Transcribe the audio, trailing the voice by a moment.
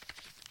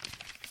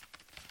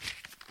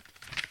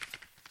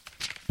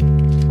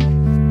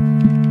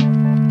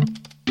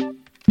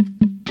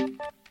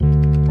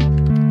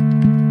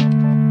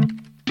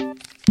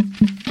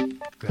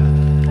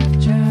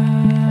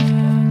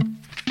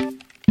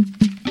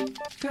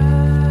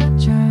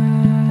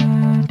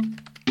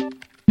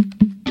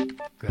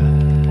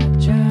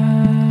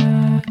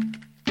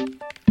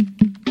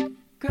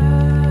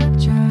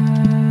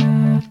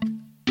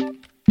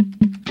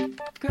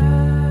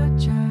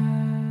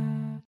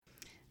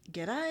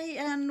G'day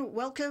and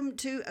welcome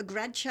to a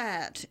Grad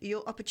Chat,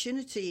 your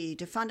opportunity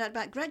to find out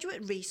about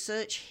graduate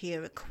research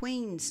here at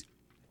Queen's.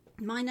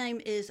 My name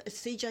is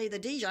CJ the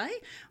DJ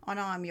and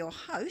I'm your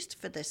host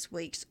for this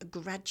week's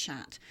Grad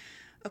Chat.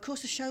 Of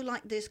course, a show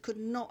like this could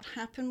not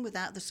happen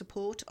without the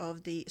support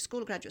of the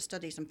School of Graduate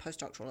Studies and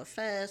Postdoctoral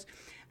Affairs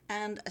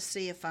and a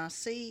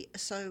CFRC,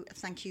 so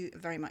thank you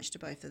very much to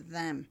both of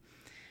them.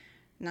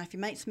 Now, if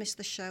your mates miss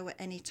the show at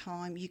any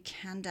time, you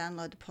can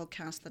download the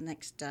podcast the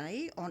next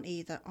day on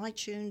either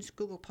iTunes,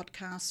 Google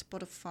Podcasts,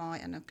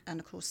 Spotify, and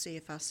of course,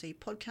 CFRC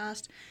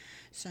Podcast.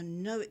 So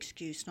no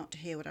excuse not to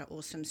hear what our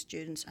awesome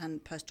students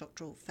and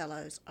postdoctoral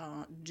fellows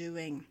are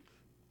doing.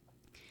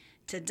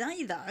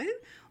 Today, though,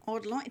 I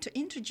would like to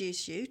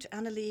introduce you to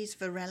Annelies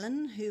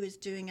Verellen, who is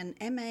doing an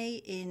MA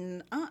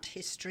in Art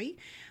History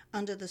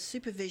under the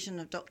supervision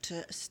of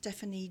Dr.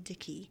 Stephanie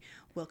Dickey.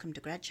 Welcome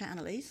to Grad Chat,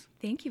 Annelies.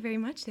 Thank you very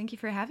much. Thank you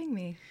for having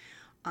me.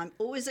 I'm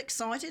always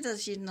excited,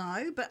 as you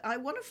know, but I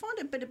want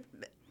to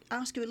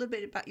ask you a little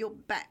bit about your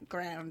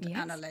background, yes.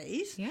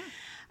 Annelies.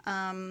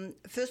 Yeah.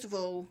 First of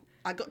all,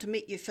 I got to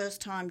meet you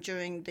first time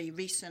during the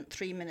recent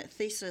 3-minute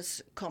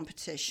thesis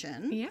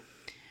competition. Yeah.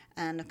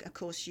 And, of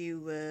course, you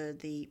were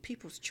the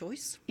People's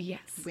Choice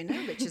winner,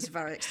 Yes. which is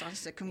very exciting.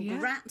 So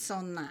congrats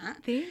on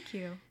that. Thank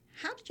you.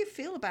 How did you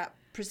feel about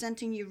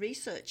presenting your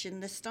research in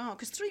this style?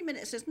 Because 3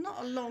 minutes is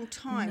not a long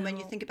time when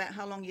you think about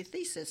how long your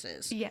thesis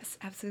is. Yes,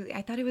 absolutely.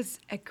 I thought it was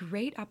a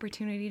great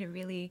opportunity to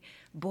really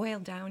boil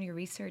down your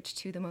research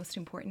to the most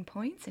important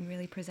points and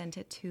really present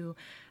it to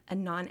a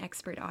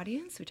non-expert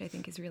audience, which I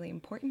think is really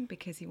important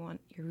because you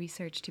want your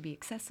research to be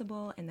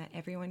accessible and that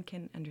everyone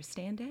can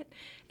understand it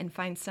and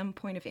find some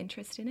point of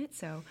interest in it.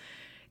 So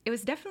it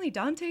was definitely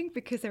daunting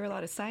because there were a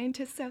lot of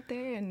scientists out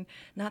there and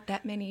not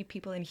that many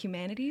people in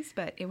humanities,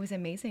 but it was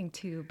amazing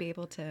to be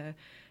able to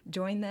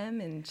join them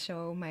and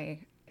show my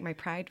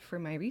pride for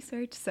my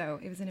research. So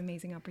it was an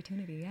amazing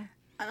opportunity, yeah.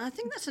 And I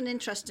think that's an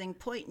interesting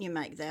point you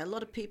make there. A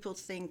lot of people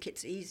think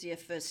it's easier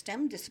for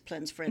STEM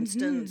disciplines, for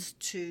instance,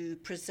 to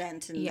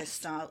present in this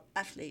style.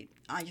 Actually,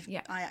 I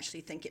actually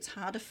think it's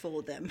harder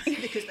for them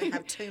because they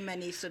have too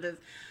many sort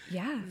of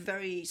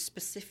very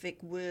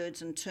specific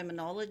words and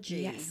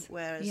terminology. Yes.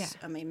 Whereas,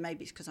 I mean,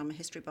 maybe it's because I'm a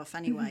history buff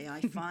anyway,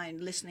 I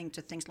find listening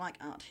to things like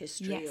art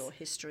history or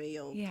history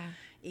or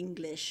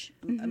English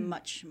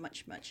much,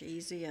 much, much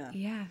easier.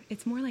 Yeah,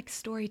 it's more like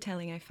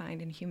storytelling, I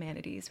find, in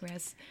humanities,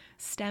 whereas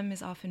STEM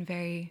is often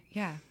very...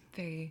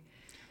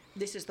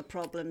 This is the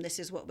problem, this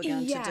is what we're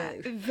going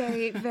to do.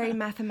 very, very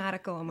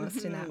mathematical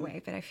almost in that way.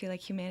 But I feel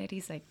like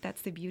humanities, like,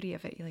 that's the beauty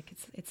of it. Like,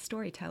 it's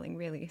storytelling,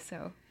 really,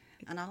 so...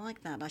 And I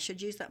like that. I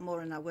should use that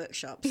more in our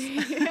workshops. Which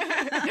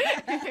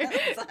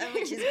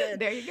is good.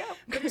 There you go.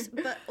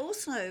 But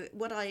also,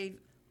 what I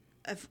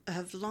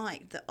have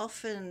liked, that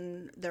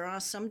often there are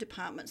some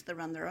departments that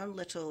run their own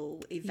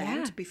little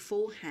event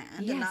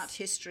beforehand. An art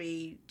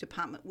history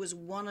department was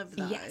one of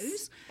those.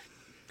 Yes.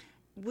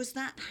 Was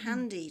that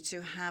handy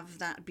to have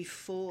that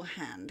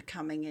beforehand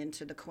coming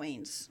into the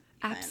Queen's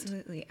event?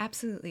 Absolutely,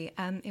 absolutely.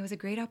 It was a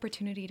great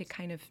opportunity to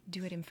kind of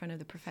do it in front of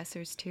the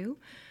professors too.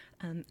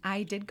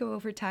 I did go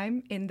over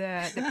time in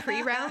the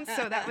pre-round,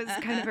 so that was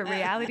kind of a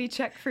reality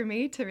check for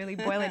me to really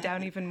boil it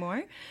down even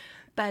more.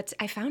 But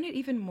I found it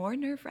even more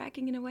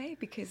nerve-wracking in a way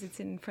because it's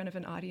in front of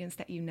an audience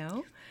that you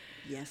know.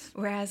 Yes.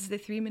 Whereas the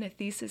 3-minute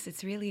thesis,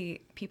 it's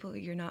really people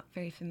you're not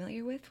very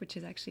familiar with, which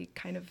is actually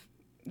kind of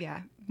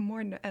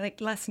more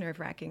less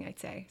nerve-wracking, I'd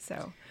say.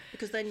 So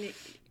because then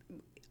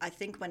I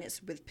think when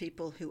it's with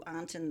people who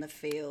aren't in the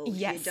field,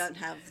 you don't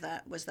have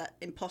that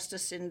imposter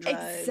syndrome.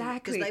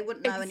 Exactly. Because they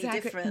wouldn't know any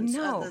difference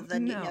other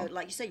than, you know,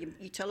 like you say,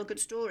 you tell a good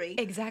story.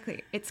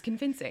 Exactly. It's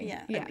convincing.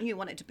 Yeah. And you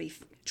want it to be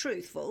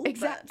truthful.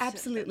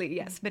 Absolutely,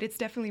 yes. But it's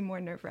definitely more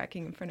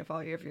nerve-wracking in front of all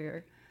of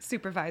your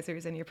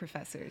supervisors and your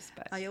professors.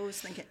 But I always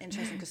think it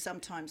interesting because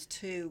sometimes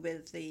too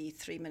with the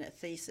 3-minute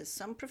thesis,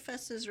 some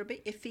professors are a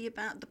bit iffy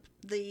about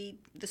the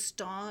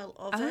style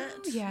of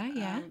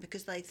it.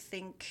 Because they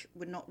think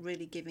we're not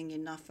really giving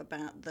enough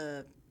about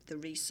the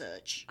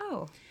research.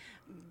 Oh.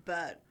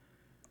 But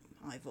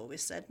I've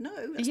always said,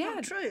 no, that's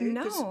not true.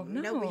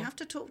 No, we have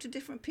to talk to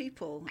different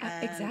people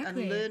and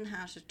learn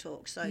how to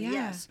talk. So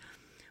yes,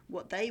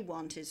 what they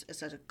want is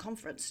at a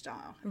conference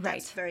style. Right.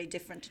 That's very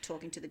different to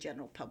talking to the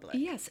general public.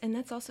 Yes, and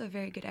that's also a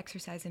very good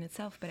exercise in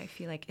itself, but I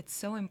feel like it's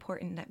so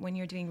important that when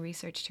you're doing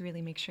research to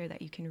really make sure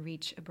that you can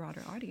reach a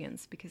broader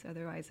audience, because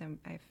otherwise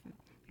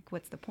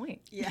what's the point?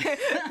 Yeah.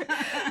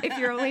 If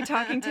you're only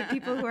talking to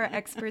people who are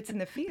experts in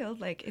the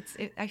field,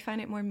 I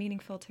find it more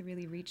meaningful to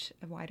really reach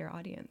a wider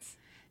audience.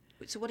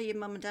 So what do your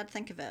mum and dad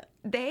think of it?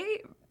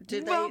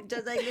 Do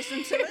they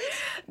listen to it?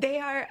 They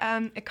are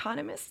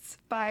economists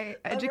by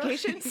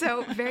education, right.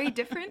 So very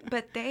different,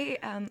 but they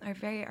are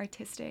very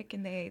artistic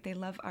and they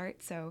love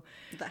art. So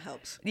that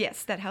helps.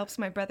 Yes, that helps.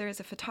 My brother is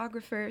a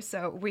photographer,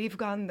 so we've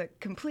gone the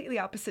completely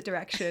opposite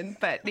direction.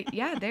 But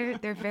yeah,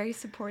 they're very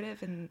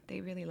supportive and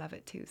they really love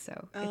it too.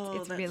 So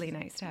it's really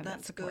nice to have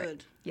that support. That's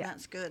good. Yeah.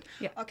 That's good.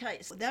 Yeah. Okay,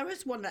 so there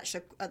is one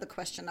actually other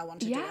question I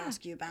wanted to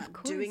ask you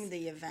about doing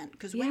the event,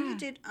 because when you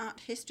did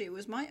art history, it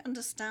was my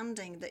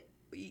understanding that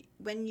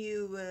when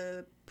you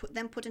were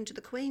put into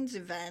the Queen's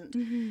event,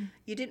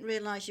 you didn't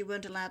realise you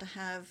weren't allowed to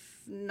have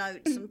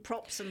notes and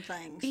props and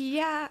things.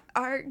 Yeah,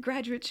 our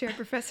graduate chair,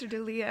 Professor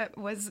D'Elia,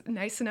 was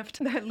nice enough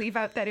to not leave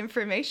out that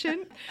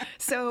information.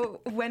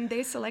 So when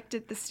they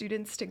selected the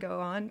students to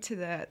go on to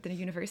the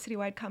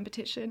university-wide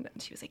competition,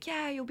 she was like,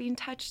 yeah, you'll be in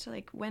touch to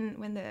like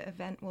when the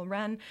event will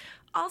run.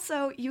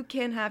 Also, you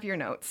can have your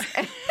notes.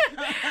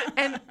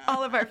 And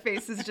all of our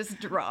faces just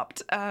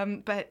dropped.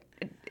 But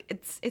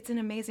it's an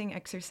amazing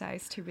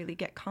exercise to really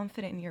get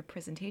confident in your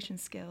presentation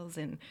skills.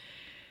 And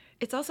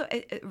it's also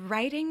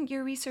writing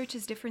your research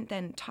is different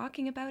than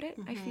talking about it,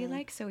 I feel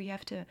like. So you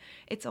have to,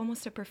 it's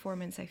almost a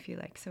performance, I feel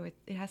like. So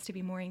it has to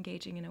be more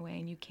engaging in a way,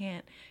 and you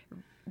can't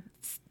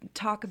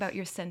talk about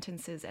your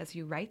sentences as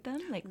you write them.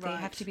 Like they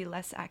have to be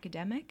less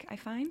academic, I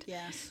find.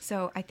 Yes.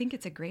 So I think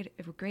it's a great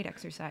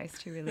exercise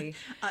to really.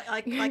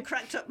 I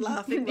cracked up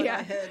laughing when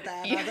I heard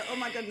that. I thought, oh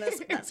my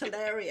goodness, that's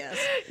hilarious.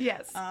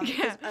 Yes. And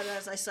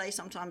as I say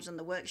sometimes in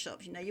the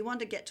workshops, you want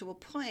to get to a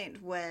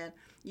point where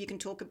you can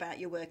talk about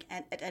your work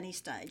at any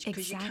stage,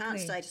 because you can't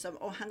say to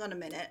someone, oh, hang on a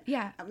minute,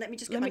 let me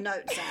just get my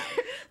notes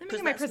out. Let me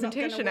get my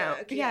presentation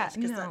out. Yes,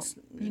 because that's,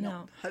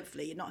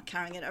 hopefully you're not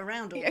carrying it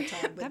around all the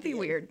time with That'd be you.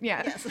 weird,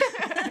 Yes.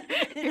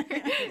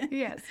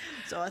 Yes.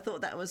 So I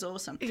thought that was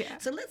awesome. Yeah.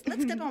 So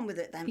let's get on with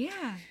it then.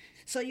 Yeah.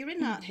 So you're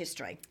in art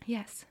history.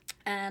 Yes.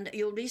 And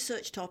your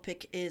research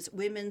topic is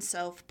women's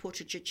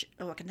self-portraiture,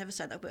 I can never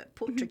say that word,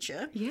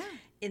 portraiture,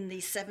 in the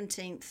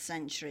 17th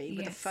century,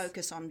 with a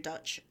focus on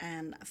Dutch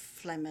and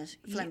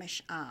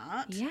Flemish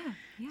art. Yeah.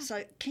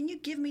 So can you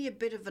give me a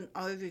bit of an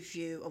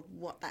overview of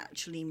what that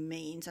actually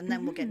means? And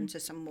then we'll get into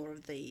some more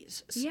of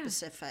these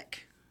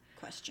specific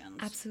questions.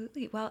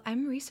 Absolutely. Well,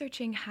 I'm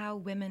researching how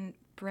women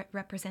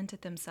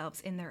represented themselves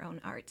in their own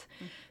art,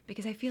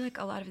 because I feel like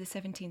a lot of the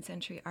 17th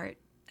century art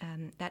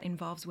that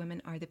involves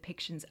women are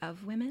depictions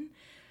of women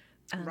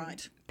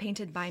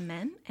painted by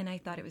men. And I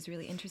thought it was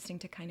really interesting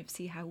to kind of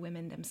see how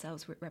women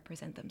themselves would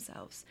represent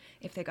themselves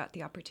if they got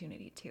the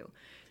opportunity to.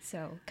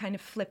 So kind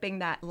of flipping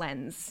that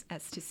lens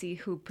as to see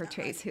who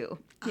portrays who.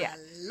 Yeah.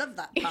 I love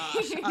that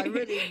part. I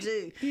really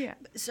do. Yeah.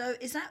 So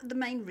is that the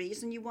main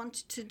reason you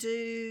wanted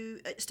to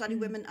study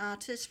women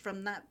artists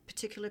from that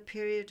particular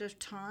period of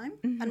time?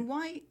 And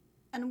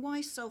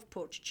why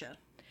self-portraiture?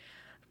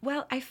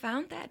 Well, I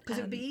found that because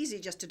it would be easy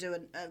just to do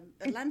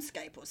a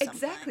landscape or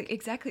something.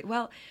 Exactly.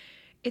 Well,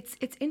 it's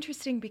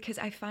interesting because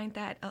I find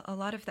that a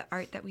lot of the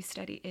art that we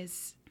study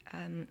is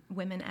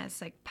women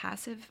as like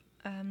passive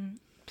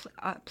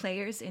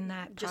players in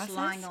that process. Just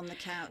lying on the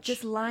couch.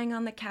 Just lying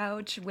on the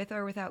couch with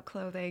or without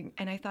clothing.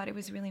 And I thought it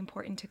was really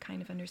important to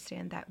kind of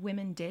understand that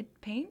women did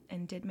paint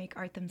and did make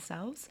art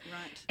themselves.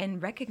 Right.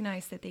 And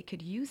recognize that they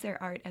could use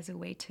their art as a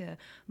way to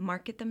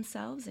market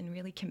themselves and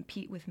really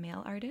compete with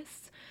male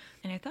artists.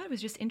 And I thought it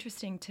was just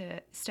interesting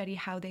to study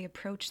how they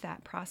approach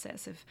that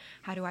process of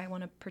how do I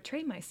want to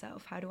portray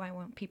myself? How do I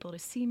want people to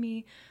see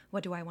me?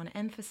 What do I want to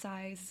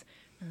emphasize?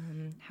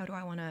 How do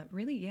I want to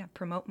really,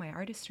 promote my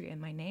artistry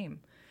and my name?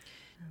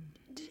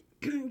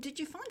 Did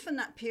you find from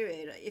that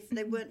period, if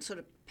they weren't sort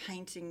of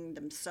painting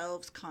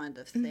themselves kind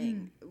of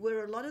thing,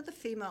 were a lot of the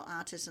female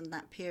artists in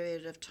that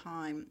period of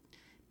time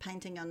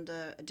painting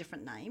under a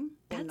different name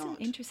or That's not?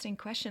 an interesting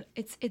question.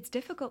 It's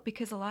difficult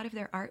because a lot of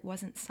their art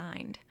wasn't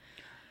signed.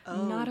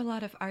 Oh. Not a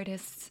lot of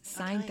artists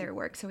signed their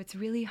work, so it's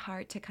really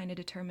hard to kind of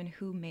determine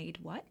who made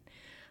what.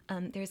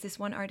 There's this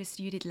one artist,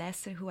 Judith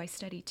Lesse, who I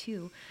study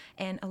too,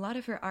 and a lot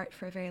of her art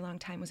for a very long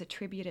time was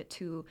attributed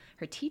to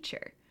her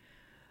teacher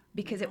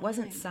because it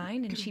wasn't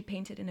signed, and she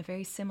painted in a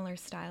very similar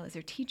style as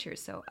her teacher.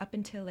 So up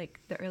until like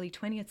the early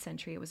 20th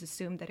century, it was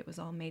assumed that it was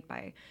all made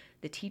by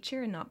the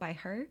teacher and not by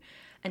her,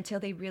 until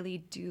they really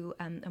do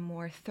a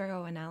more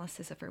thorough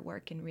analysis of her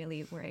work and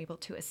really were able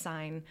to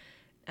assign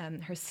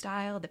her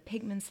style, the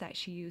pigments that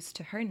she used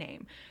to her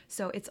name.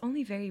 So it's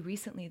only very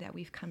recently that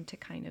we've come to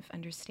kind of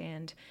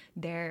understand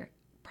their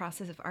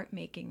process of art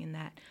making, in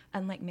that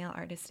unlike male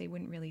artists, they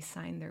wouldn't really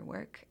sign their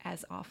work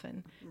as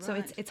often. Right.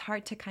 So it's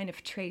hard to kind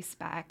of trace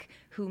back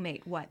who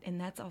made what, and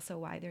that's also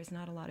why there's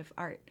not a lot of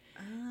art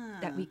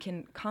that we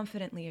can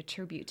confidently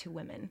attribute to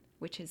women,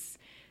 which is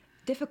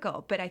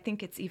difficult, but I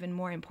think it's even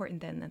more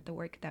important than that the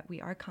work that we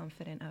are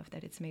confident of,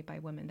 that it's made by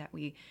women, that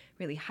we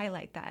really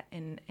highlight that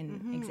and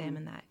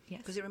examine that. Yes,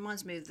 because it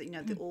reminds me of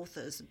the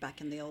authors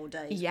back in the old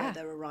days where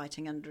they were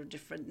writing under a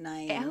different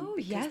name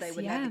because they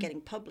were never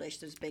getting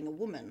published as being a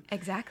woman.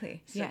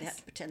 Exactly. So they had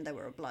to pretend they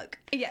were a bloke.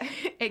 Yeah,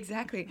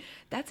 exactly.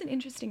 That's an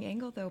interesting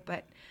angle though,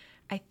 but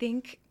I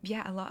think,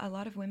 a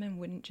lot of women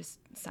wouldn't just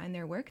sign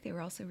their work. They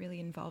were also really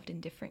involved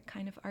in different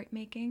kind of art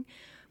making,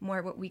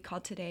 more what we call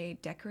today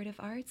decorative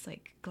arts,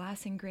 like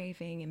glass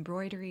engraving,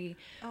 embroidery,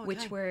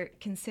 which were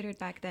considered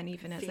back then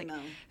even as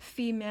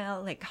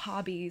female like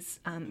hobbies.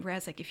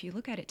 Whereas like if you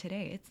look at it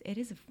today, it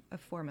is a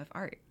form of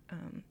art,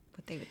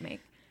 what they would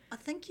make. I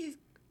think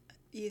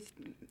you've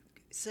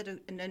said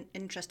an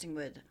interesting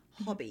word,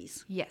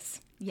 hobbies. Yes.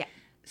 Yeah.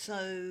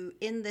 So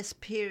in this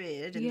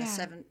period, in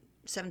the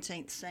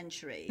 17th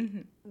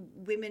century,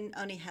 women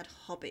only had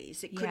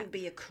hobbies. It couldn't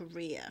be a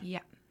career.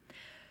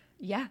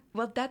 Yeah.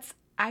 Well,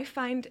 I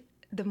find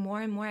the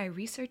more and more I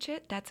research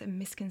it, that's a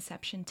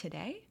misconception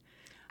today.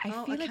 I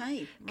feel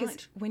like,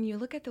 because when you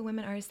look at the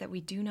women artists that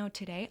we do know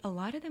today, a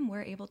lot of them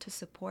were able to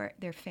support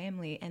their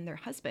family and their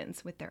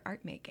husbands with their art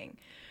making.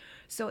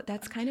 So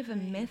that's kind of a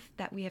myth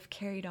that we have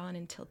carried on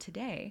until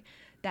today,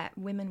 that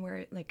women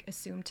were like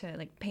assumed to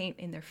like paint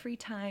in their free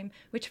time,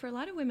 which for a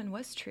lot of women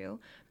was true.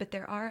 But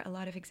there are a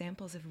lot of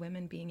examples of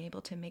women being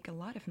able to make a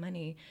lot of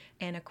money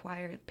and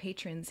acquire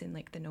patrons in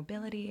like the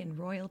nobility and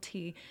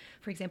royalty.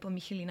 For example,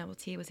 Michelina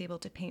Wautier was able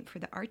to paint for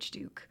the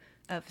Archduke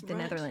of the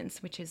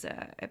Netherlands, which is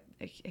a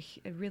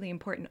really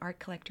important art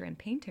collector and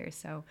painter.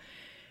 So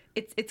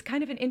it's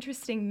kind of an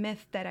interesting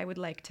myth that I would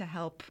like to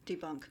help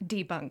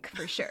debunk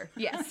for sure.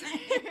 Yes.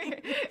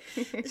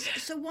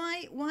 So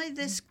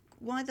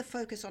why the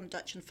focus on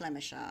Dutch and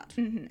Flemish art?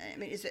 I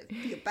mean, is it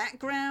your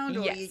background,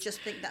 or you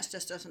just think that's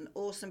just an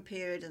awesome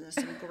period and there's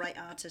some great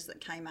artists that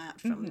came out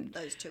from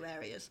those two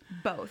areas?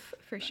 Both,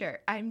 for sure.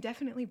 I'm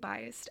definitely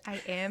biased.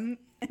 I am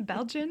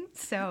Belgian,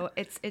 so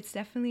it's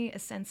definitely a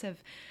sense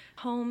of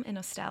home and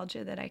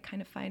nostalgia that I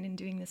kind of find in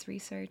doing this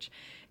research.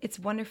 It's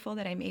wonderful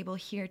that I'm able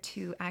here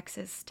to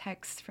access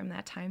texts from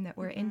that time that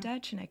were in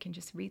Dutch, and I can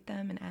just read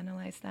them and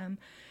analyze them.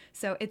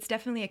 So it's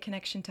definitely a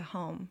connection to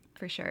home,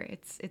 for sure.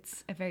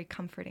 It's a very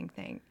comforting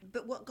thing.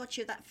 But what got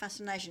you that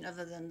fascination,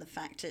 other than the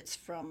fact it's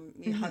from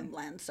your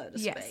homeland, so to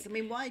speak? Yes. I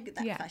mean, why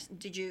that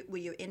were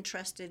you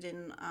interested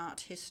in art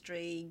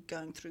history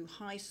going through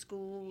high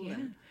school? Yeah.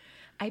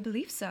 I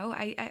believe so.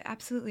 I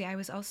absolutely. I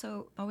was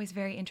also always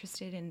very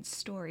interested in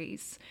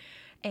stories.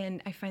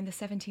 And I find the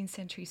 17th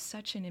century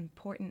such an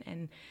important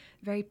and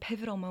very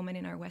pivotal moment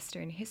in our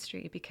Western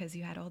history, because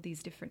you had all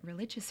these different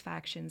religious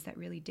factions that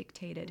really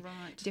dictated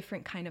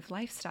different kind of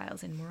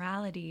lifestyles and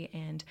morality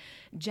and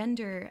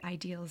gender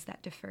ideals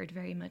that differed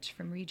very much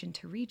from region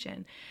to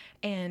region.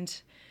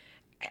 And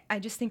I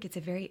just think it's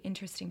a very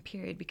interesting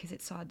period because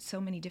it saw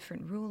so many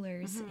different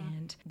rulers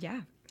and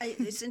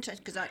It's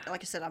interesting because,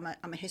 like I said,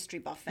 I'm a history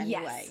buff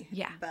anyway. Yes,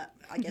 yeah. But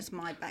I guess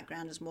my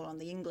background is more on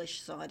the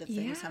English side of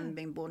things, having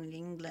been born in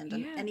England.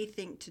 And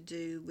anything to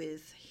do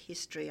with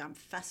history I'm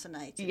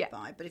fascinated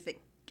by. But if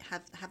it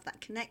have that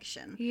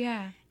connection,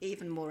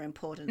 even more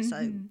important.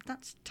 So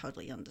that's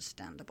totally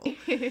understandable.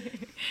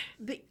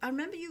 But I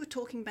remember you were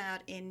talking about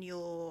in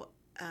your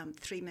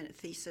 3-minute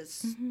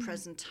thesis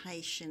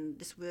presentation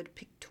this word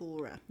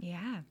pictura.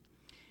 Yeah.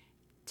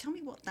 Tell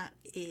me what that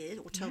is,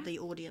 or tell the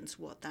audience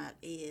what that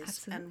is.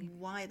 Absolutely. And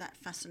why that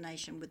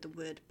fascination with the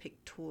word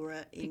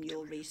pictura in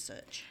your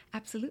research.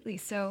 Absolutely.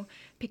 So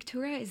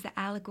pictura is the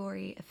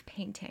allegory of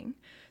painting.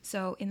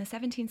 So in the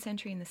 17th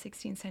century and the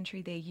 16th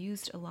century, they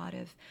used a lot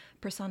of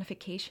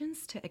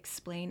personifications to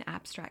explain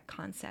abstract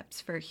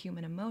concepts for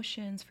human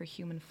emotions, for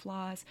human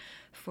flaws,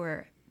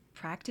 for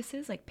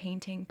practices like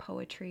painting,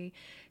 poetry.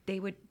 They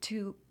would,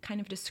 to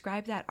kind of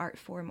describe that art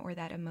form or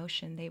that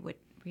emotion, they would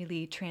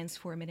really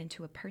transform it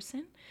into a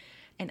person.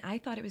 And I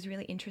thought it was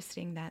really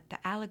interesting that the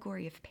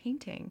allegory of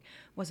painting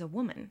was a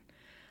woman.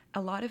 A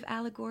lot of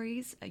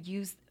allegories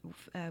use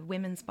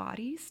women's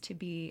bodies to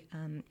be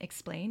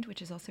explained,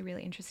 which is also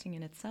really interesting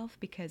in itself,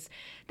 because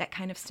that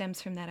kind of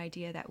stems from that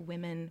idea that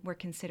women were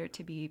considered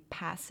to be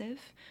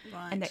passive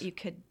and that you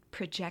could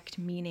project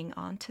meaning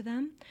onto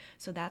them.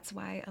 So that's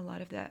why a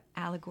lot of the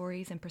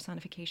allegories and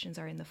personifications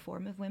are in the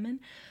form of women.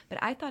 But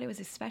I thought it was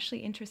especially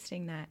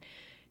interesting that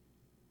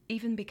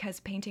even because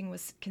painting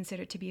was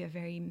considered to be a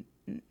very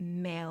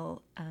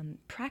male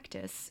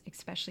practice,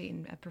 especially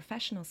in a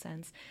professional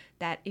sense,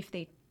 that if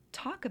they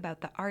talk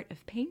about the art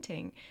of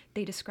painting,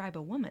 they describe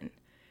a woman.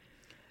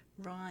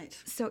 Right.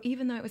 So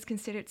even though it was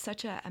considered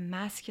such a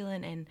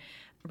masculine and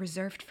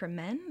reserved for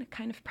men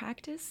kind of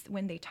practice,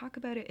 when they talk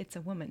about it, it's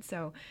a woman.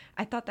 So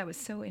I thought that was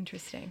so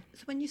interesting.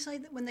 So when you say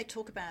that when they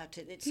talk about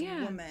it, it's a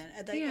woman,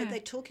 are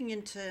they talking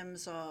in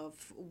terms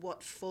of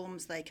what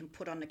forms they can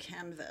put on a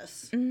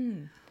canvas?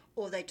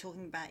 Or are they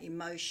talking about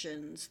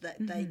emotions that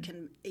they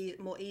can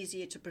more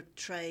easier to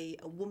portray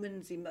a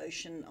woman's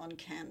emotion on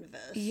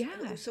canvas?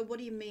 Yeah. So what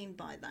do you mean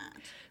by that?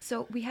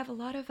 So we have a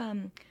lot of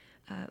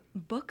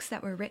books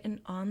that were written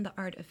on the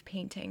art of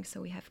painting.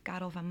 So we have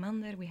Karel van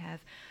Mander, we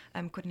have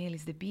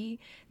Cornelis de Bie.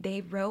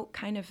 They wrote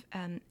kind of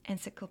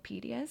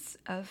encyclopedias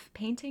of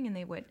painting, and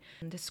they would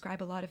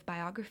describe a lot of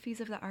biographies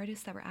of the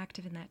artists that were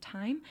active in that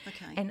time.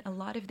 Okay. And a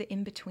lot of the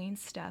in-between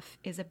stuff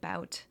is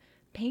about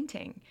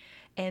painting.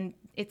 And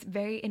it's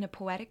very in a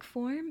poetic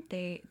form.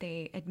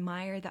 They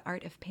admire the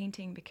art of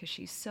painting because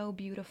she's so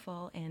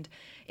beautiful. And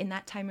in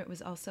that time, it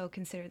was also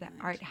considered that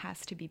art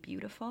has to be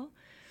beautiful.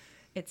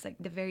 It's like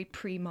the very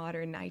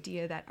pre-modern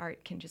idea that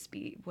art can just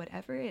be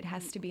whatever. It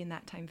has to be in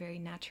that time very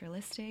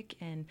naturalistic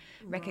and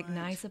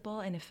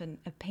recognizable. And if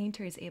a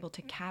painter is able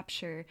to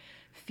capture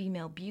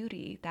female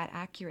beauty that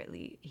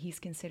accurately, he's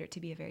considered to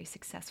be a very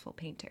successful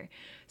painter.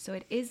 So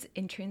it is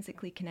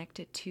intrinsically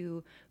connected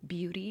to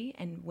beauty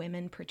and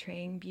women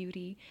portraying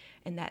beauty.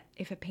 And that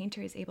if a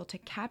painter is able to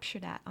capture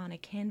that on a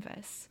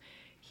canvas,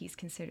 he's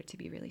considered to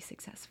be really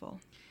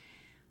successful.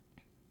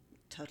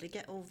 Totally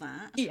get all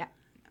that. Yeah.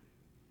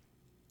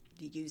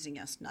 using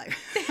us, no.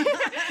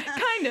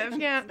 Kind of,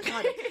 yeah.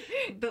 Kind of.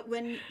 But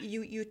when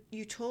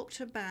you talked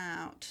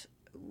about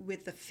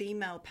with the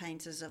female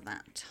painters of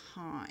that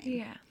time,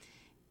 Yeah.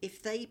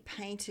 if they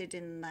painted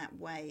in that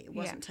way, it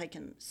wasn't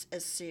taken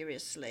as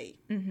seriously.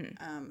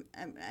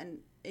 And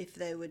if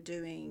they were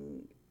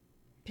doing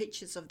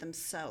pictures of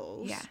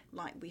themselves,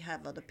 like we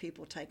have other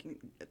people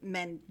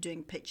men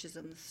doing pictures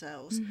of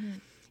themselves,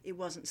 it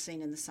wasn't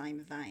seen in the same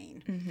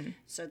vein.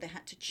 So they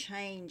had to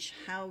change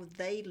how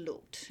they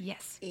looked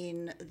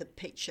in the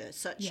picture,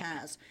 such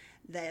as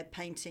they're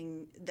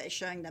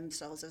showing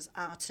themselves as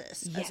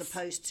artists as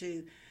opposed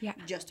to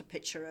just a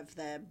picture of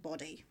their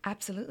body.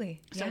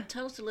 Absolutely. So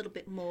tell us a little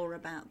bit more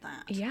about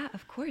that. Yeah,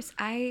 of course.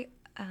 I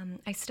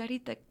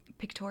studied the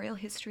pictorial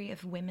history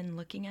of women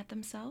looking at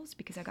themselves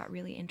because I got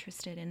really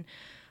interested in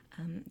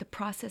the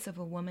process of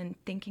a woman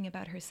thinking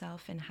about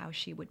herself and how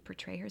she would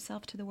portray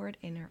herself to the world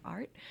in her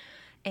art.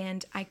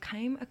 And I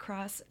came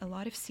across a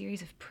lot of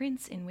series of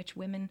prints in which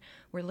women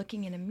were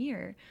looking in a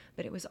mirror,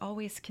 but it was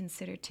always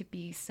considered to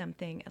be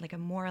something like a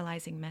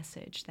moralizing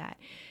message that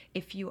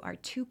if you are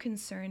too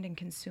concerned and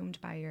consumed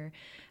by your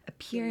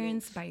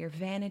appearance, by your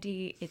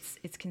vanity,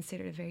 it's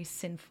considered a very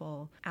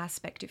sinful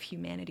aspect of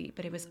humanity.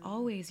 But it was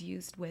always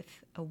used with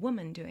a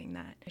woman doing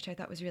that, which I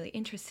thought was really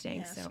interesting.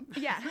 Yes. So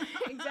yeah,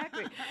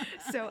 exactly.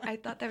 So I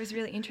thought that was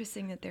really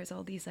interesting that there's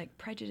all these like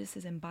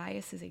prejudices and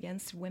biases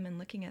against women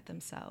looking at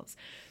themselves.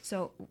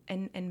 So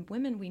and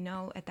women, we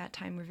know at that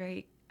time were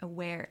very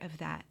aware of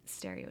that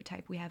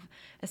stereotype. We have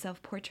a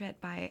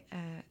self-portrait by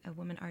a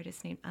woman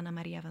artist named Anna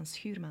Maria van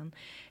Schuurman,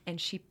 and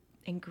she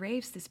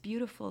engraves this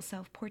beautiful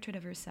self-portrait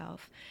of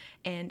herself,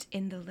 and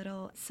in the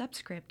little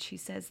subscript she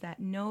says that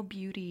no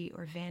beauty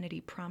or vanity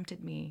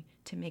prompted me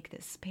to make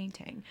this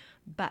painting,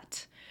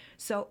 but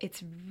so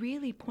it's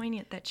really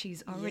poignant that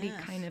she's already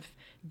kind of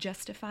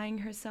justifying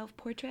her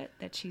self-portrait,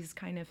 that she's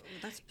kind of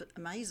that's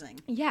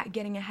amazing,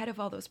 getting ahead of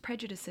all those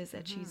prejudices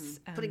that she's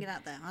putting it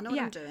out there. I know what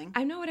I'm doing.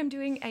 I know what I'm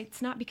doing.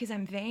 It's not because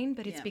I'm vain,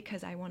 but it's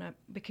because I want to,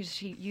 because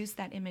she used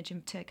that image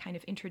to kind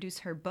of introduce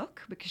her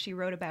book, because she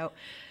wrote about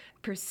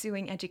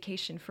pursuing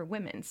education for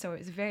women. So it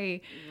was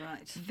very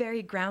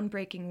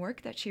groundbreaking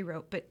work that she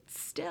wrote, but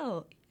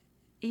still,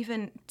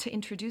 even to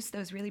introduce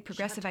those really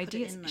progressive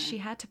ideas, she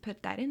had to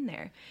put that in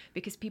there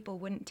because people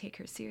wouldn't take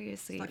her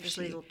seriously. It's like just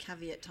a little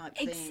caveat type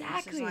thing.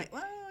 Exactly. It's like,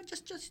 well,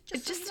 just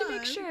to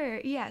make sure,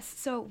 yes.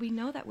 So we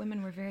know that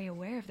women were very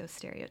aware of those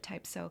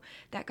stereotypes. So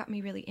that got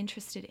me really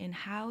interested in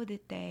how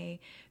did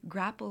they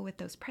grapple with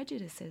those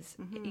prejudices,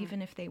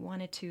 even if they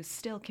wanted to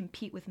still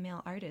compete with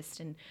male artists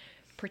and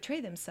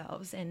portray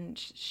themselves and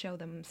show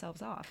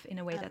themselves off in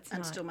a way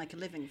and still make a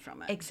living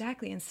from it.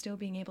 Exactly, and still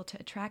being able to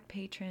attract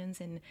patrons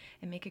and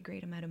make a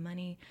great amount of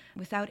money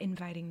without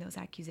inviting those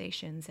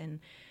accusations and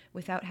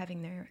without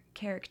having their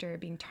character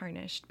being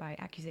tarnished by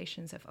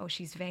accusations of, oh,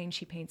 she's vain,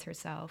 she paints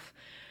herself.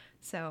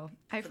 So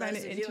I find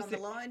it interesting. For those of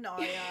you on the line,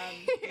 I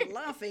am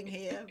laughing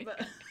here,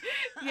 but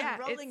I'm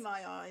rolling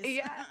my eyes.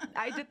 Yeah,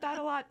 I did that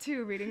a lot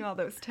too, reading all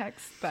those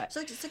texts. But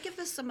so give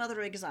us some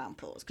other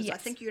examples, because I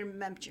think you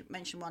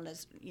mentioned one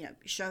as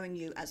showing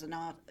you as an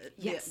art,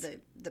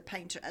 the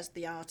painter as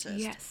the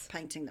artist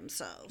painting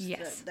themselves.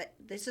 Yes,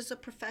 this is a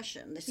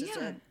profession. This is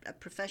a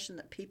profession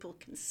that people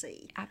can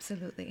see.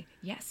 Absolutely,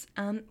 yes.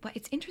 But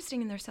it's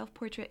interesting in their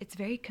self-portrait. It's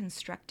very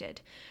constructed.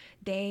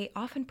 They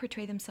often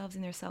portray themselves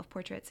in their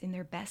self-portraits in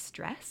their best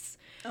dress,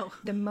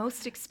 the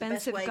most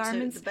expensive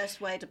garments. The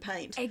best way to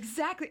paint.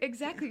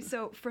 Exactly.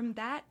 So from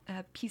that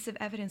piece of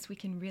evidence, we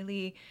can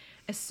really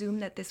assume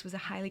that this was a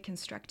highly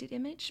constructed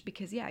image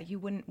because, you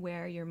wouldn't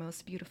wear your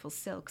most beautiful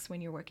silks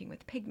when you're working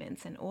with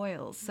pigments and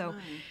oils. So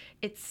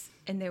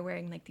and they're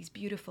wearing like these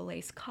beautiful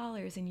lace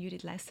collars. In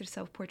Judith Lester's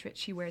self-portrait,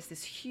 she wears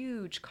this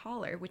huge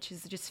collar, which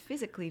is just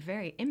physically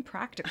very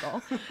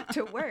impractical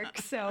to work.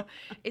 So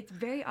it's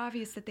very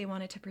obvious that they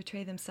wanted to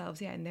portray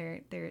themselves, in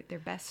their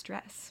best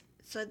dress.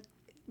 So,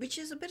 which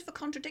is a bit of a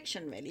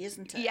contradiction, really,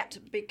 isn't it? Yeah.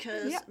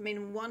 Because, I mean,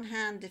 on one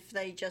hand, if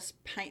they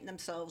just paint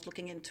themselves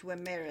looking into a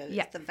mirror,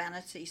 it's the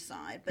vanity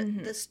side.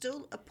 But there's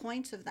still a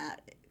point of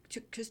that.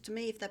 Because to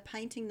me, if they're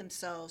painting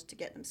themselves to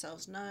get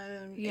themselves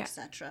known,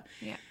 etc.,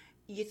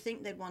 you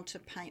think they'd want to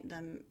paint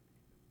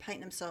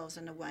themselves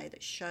in a way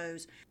that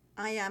shows,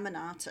 I am an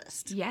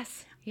artist.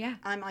 Yes, yeah.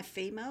 Am I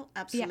female?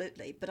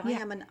 Absolutely. But I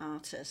am an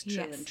artist,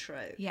 true and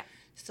true. Yeah.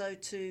 So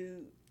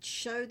to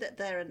show that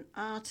they're an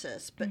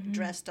artist but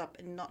dressed up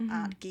in not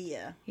art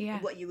gear,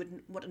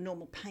 what a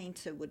normal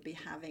painter would be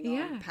having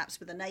on, perhaps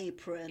with an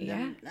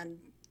apron and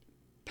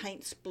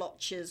paint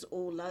splotches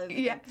all over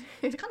them.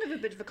 It's kind of a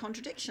bit of a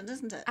contradiction,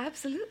 isn't it?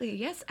 Absolutely,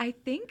 yes. I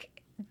think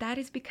that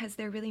is because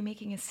they're really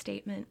making a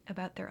statement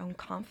about their own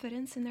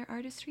confidence in their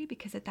artistry,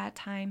 because at that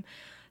time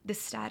the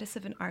status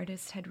of an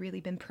artist had really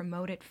been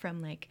promoted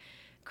from like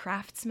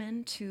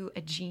craftsman to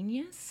a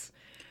genius.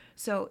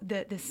 So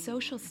the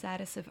social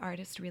status of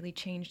artists really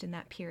changed in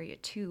that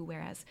period too,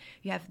 whereas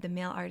you have the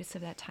male artists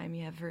of that time,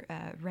 you have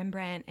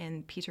Rembrandt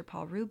and Peter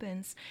Paul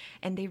Rubens,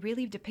 and they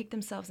really depict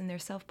themselves in their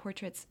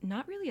self-portraits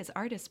not really as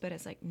artists, but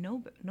as like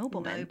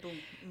noblemen.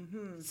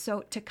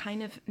 So to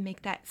kind of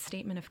make that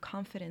statement of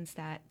confidence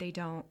that they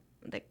don't,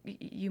 like,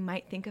 you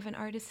might think of an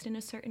artist in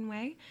a certain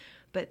way,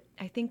 but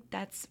I think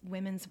that's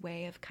women's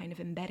way of kind of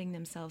embedding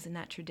themselves in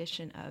that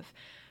tradition of,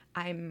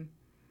 I'm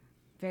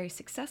very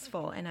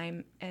successful, and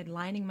I'm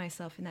aligning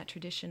myself in that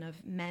tradition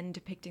of men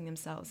depicting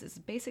themselves as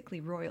basically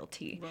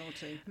royalty.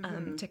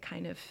 To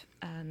kind of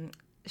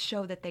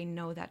show that they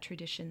know that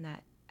tradition,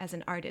 that as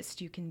an artist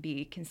you can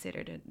be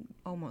considered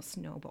almost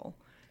noble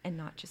and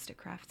not just a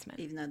craftsman.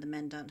 Even though the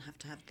men don't have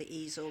to have the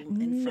easel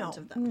in front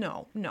of them.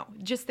 No,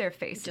 just their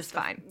face is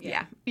fine.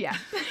 Yeah.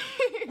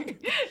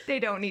 They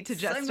don't need to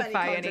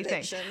justify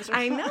anything.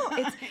 I know.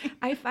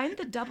 I find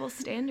the double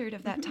standard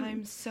of that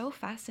time so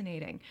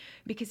fascinating,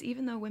 because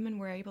even though women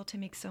were able to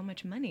make so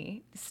much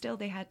money, still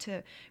they had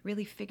to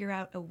really figure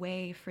out a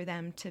way for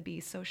them to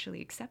be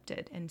socially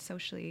accepted and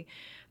socially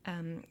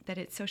that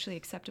it's socially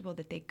acceptable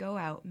that they go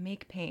out,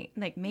 make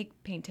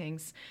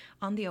paintings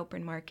on the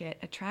open market,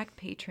 attract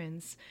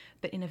patrons,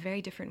 but in a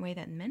very different way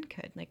than men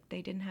could. Like,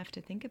 they didn't have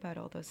to think about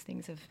all those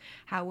things of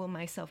how will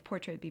my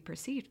self-portrait be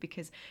perceived,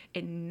 because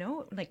in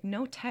no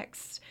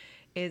text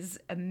is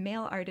a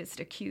male artist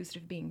accused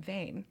of being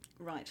vain.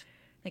 Right.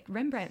 Like,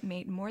 Rembrandt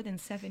made more than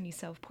 70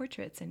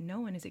 self-portraits, and no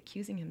one is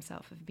accusing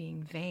himself of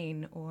being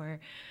vain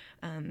or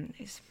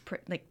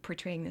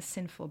portraying this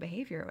sinful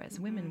behavior, whereas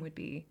women would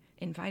be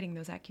inviting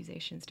those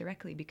accusations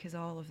directly because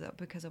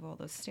of all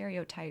those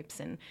stereotypes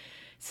and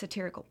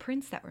satirical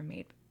prints that were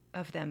made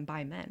of them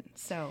by men.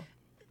 So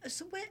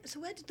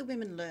where did the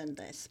women learn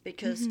this?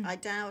 Because I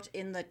doubt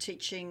in the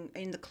teaching,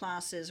 in the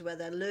classes where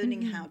they're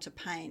learning how to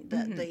paint,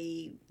 that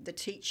the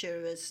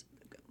teacher is,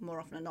 more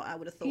often than not, I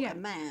would have thought a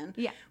man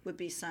would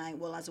be saying,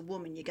 well, as a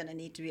woman, you're going to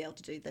need to be able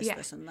to do this,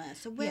 this and that.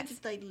 So where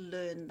did they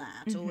learn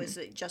that? Or is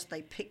it just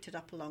they picked it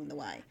up along the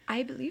way?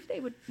 I believe they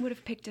would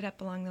have picked it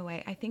up along the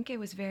way. I think it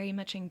was very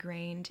much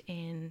ingrained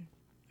in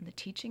the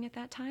teaching at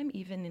that time,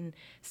 even in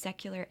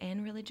secular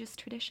and religious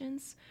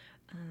traditions.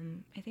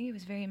 I think it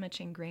was very much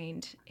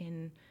ingrained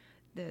in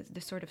the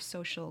sort of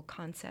social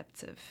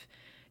concepts of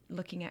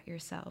looking at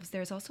yourselves.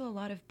 There's also a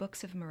lot of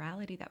books of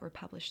morality that were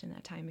published in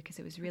that time, because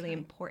it was really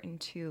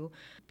important to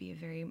be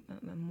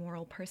a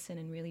moral person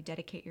and really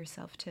dedicate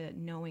yourself to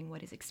knowing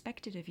what is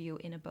expected of you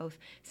in a both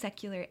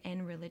secular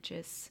and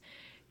religious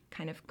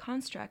kind of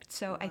construct.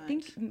 So I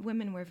think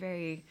women were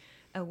very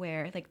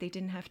aware, like they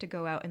didn't have to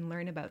go out and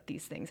learn about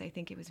these things. I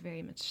think it was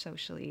very much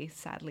socially,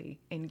 sadly,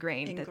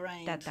 ingrained.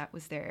 That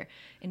was their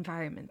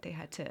environment they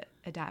had to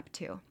adapt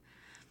to.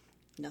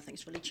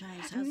 Nothing's really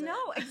changed, has it? No,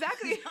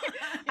 exactly.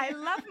 I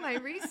love my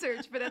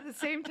research, but at the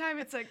same time,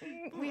 it's like,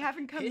 we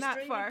haven't come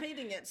that far. History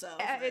repeating itself.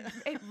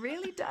 It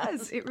really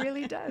does. It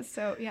really does.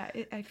 So, yeah,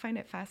 I find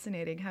it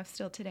fascinating how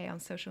still today on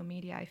social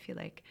media, I feel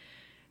like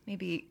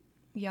maybe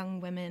young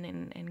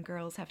women and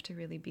girls have to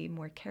really be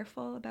more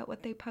careful about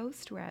what they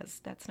post, whereas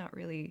that's not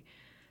really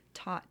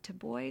taught to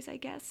boys, I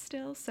guess,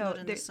 still. So not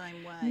in the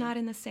same way. Not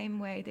in the same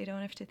way. They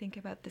don't have to think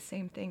about the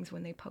same things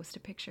when they post a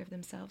picture of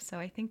themselves. So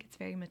I think it's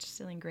very much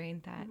still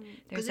ingrained that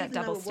there's that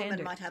double standard. Because even though a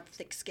woman might have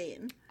thick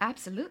skin,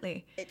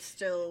 absolutely, it's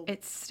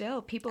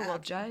still people will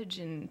judge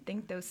and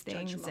think those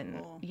things, and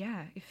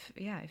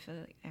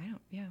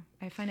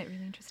I find it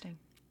really interesting.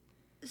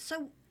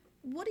 So,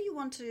 what do you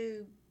want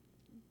to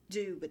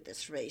do with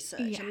this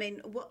research? I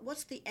mean,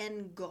 what's the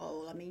end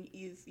goal? I mean,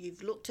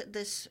 you've looked at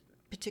this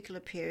particular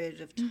period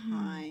of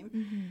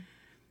time.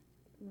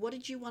 What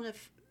did you want to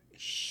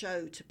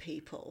show to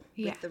people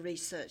with the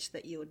research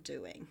that you're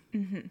doing?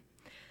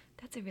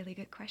 That's a really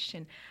good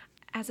question.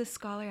 As a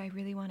scholar, I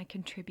really want to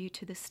contribute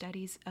to the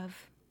studies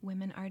of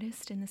women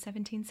artists in the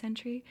 17th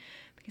century,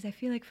 because I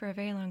feel like for a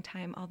very long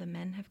time all the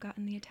men have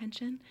gotten the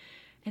attention.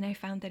 And I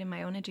found that in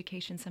my own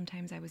education,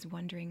 sometimes I was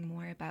wondering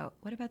more about,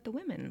 what about the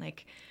women?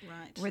 Like,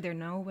 were there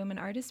no women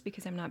artists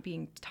because I'm not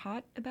being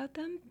taught about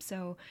them?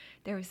 So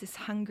there was this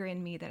hunger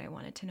in me that I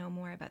wanted to know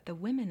more about the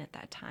women at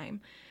that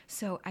time.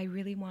 So I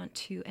really want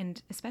to,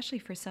 and especially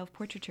for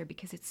self-portraiture,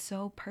 because it's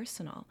so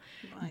personal.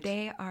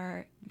 They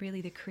are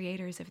really the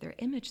creators of their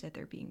image that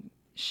they're being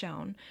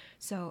shown.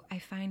 So I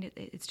find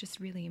it's just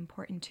really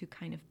important to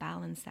kind of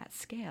balance that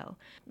scale.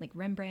 Like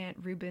Rembrandt,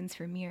 Rubens,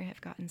 Vermeer have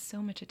gotten so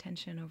much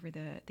attention over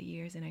the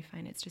years, and I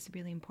find it's just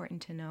really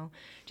important to know,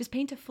 just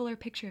paint a fuller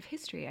picture of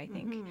history, I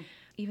think.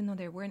 Even though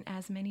there weren't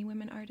as many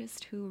women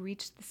artists who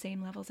reached the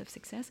same levels of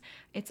success,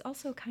 it's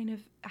also kind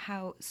of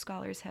how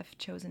scholars have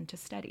chosen to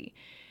study.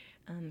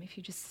 If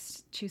you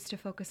just choose to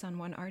focus on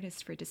one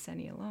artist for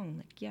decennia long,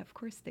 like, of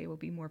course they will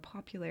be more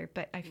popular,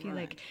 but I feel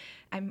like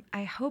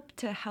I hope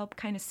to help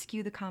kind of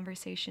skew the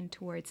conversation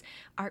towards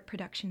art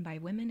production by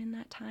women in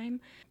that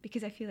time,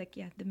 because I feel like,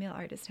 the male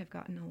artists have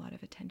gotten a lot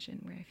of attention,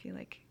 where I feel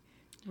like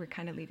we're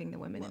kind of leaving the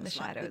women in the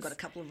shadows. We've got a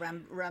couple of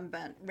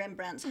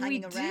Rembrandts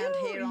hanging around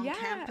here on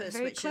campus,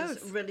 which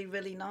is really,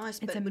 really nice.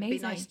 But it would be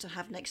nice to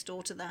have next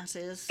door to that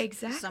is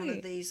some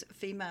of these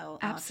female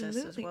artists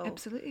as well.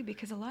 Absolutely,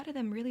 because a lot of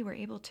them really were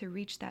able to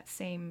reach that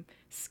same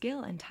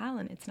skill and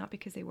talent. It's not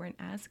because they weren't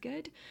as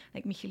good.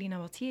 Like Michelina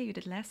Wautier, you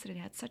did less, but it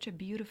had such a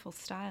beautiful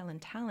style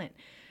and talent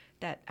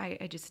that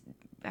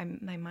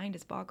my mind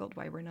is boggled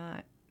why we're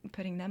not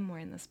putting them more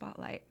in the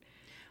spotlight.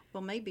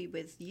 Well, maybe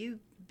with you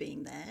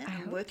being there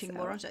and working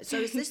more on it. So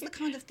is this the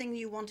kind of thing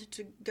you wanted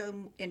to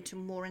go into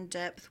more in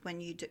depth when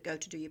you go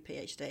to do your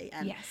PhD?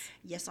 And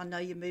yes, I know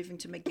you're moving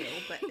to McGill,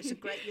 but it's a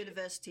great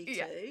university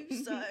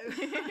too. So,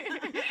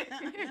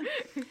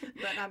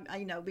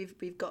 but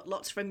we've got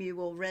lots from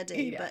you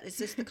already. Yeah. But is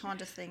this the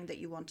kind of thing that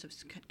you want to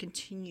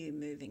continue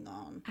moving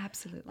on?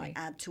 Absolutely. Like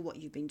add to what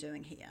you've been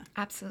doing here.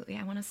 Absolutely.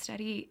 I want to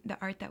study the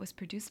art that was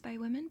produced by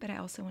women, but I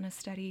also want to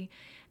study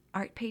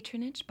art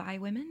patronage by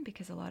women,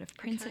 because a lot of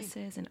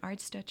princesses and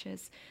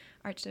archduchesses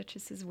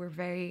were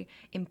very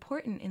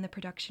important in the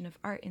production of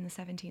art in the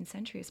 17th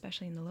century,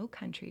 especially in the Low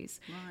Countries.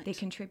 Right. They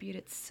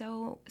contributed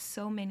so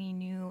many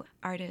new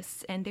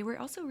artists, and they were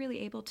also really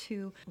able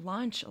to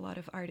launch a lot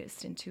of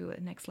artists into a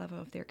next level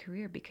of their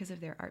career because of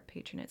their art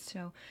patronage.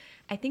 So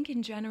I think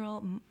in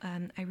general,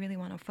 I really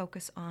want to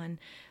focus on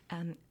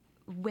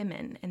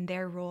women and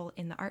their role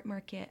in the art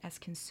market as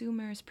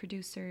consumers,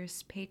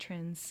 producers,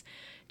 patrons,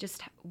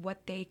 just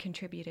what they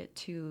contributed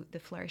to the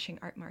flourishing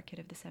art market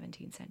of the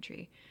 17th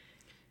century.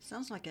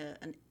 Sounds like a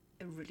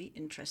really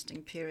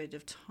interesting period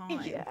of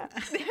time. Yeah.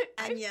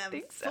 And you're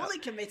fully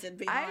committed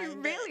behind it.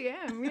 I really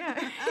am,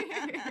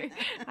 yeah.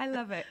 I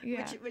love it,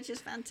 yeah. Which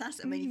is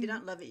fantastic. I mean, if you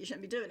don't love it, you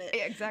shouldn't be doing it.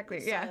 Yeah,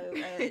 exactly, yeah. So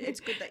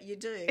it's good that you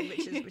do,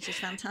 which is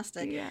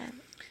fantastic. Yeah.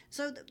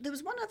 So there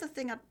was one other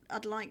thing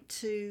I'd like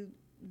to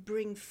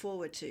bring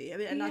forward to you. I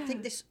mean, and I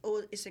think this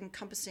all is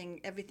encompassing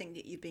everything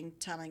that you've been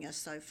telling us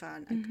so far,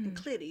 and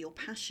clearly your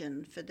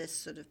passion for this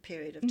sort of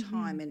period of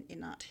time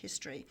in art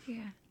history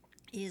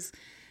is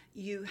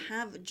you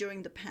have,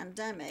 during the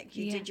pandemic,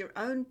 you did your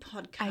own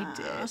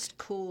podcast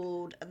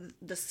called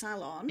The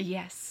Salon.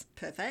 Yes.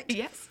 Perfect.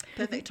 Yes.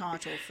 Perfect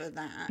title for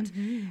that.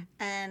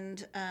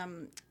 And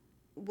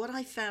what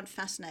I found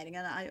fascinating,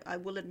 and I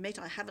will admit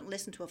I haven't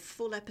listened to a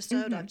full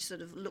episode, I've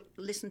sort of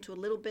listened to a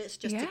little bit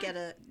just to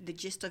get the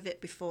gist of it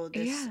before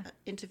this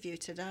interview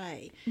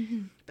today.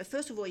 But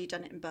first of all, you've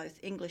done it in both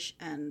English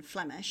and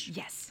Flemish.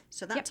 Yes.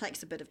 So that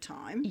takes a bit of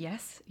time.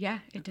 Yes, yeah,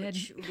 it did.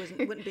 Which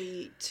wouldn't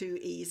be too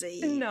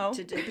easy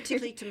to do,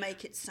 particularly to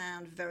make it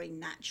sound very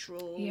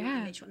natural.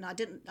 Yeah. No, I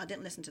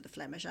didn't listen to the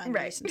Flemish, I only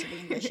listened to the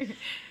English.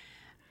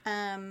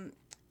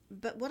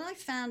 But what I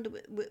found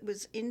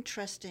was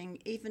interesting,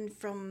 even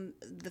from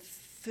the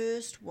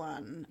first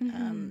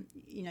one,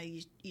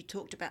 you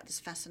talked about this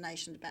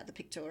fascination about the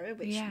pictoria,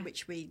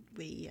 which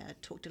we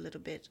talked a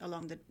little bit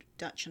along the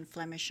Dutch and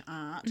Flemish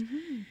art.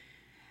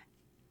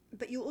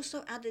 But you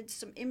also added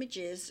some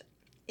images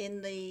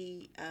in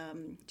the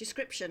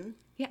description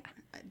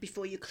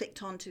before you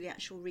clicked on to the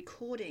actual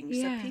recording,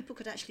 so people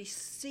could actually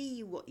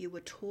see what you were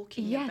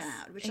talking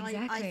about, which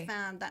I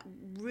found that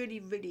really,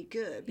 really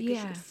good, because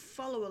you could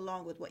follow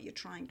along with what you're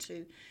trying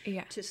to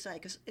say,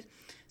 because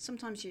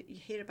sometimes you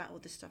hear about all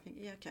this stuff and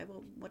okay,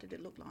 well, what did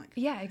it look like?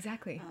 Yeah,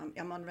 exactly.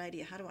 I'm on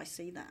radio, how do I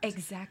see that?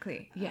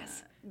 Exactly,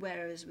 yes.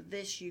 Whereas with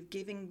this, you're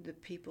giving the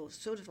people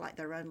sort of like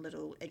their own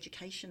little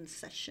education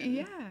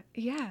session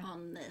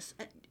on this.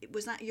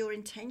 Was that your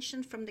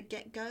intention from the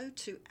get-go,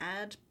 to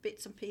add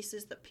bits and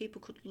pieces that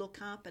people could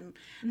look up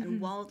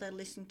and while they're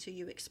listening to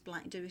you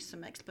do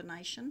some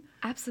explanation?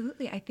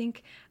 Absolutely. I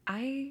think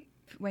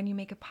when you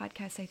make a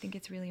podcast, I think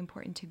it's really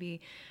important to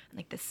be,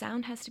 like, the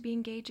sound has to be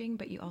engaging,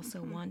 but you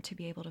also want to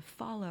be able to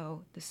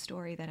follow the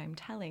story that I'm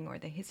telling, or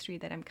the history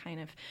that I'm kind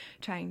of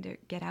trying to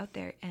get out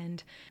there.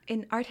 And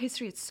in art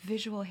history,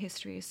 visual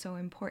history is so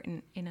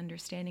important in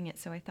understanding it.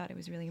 So I thought it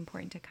was really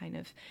important to kind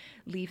of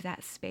leave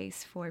that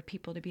space for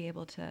people to be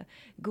able to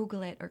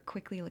Google it or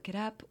quickly look it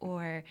up,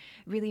 or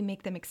really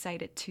make them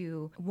excited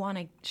to want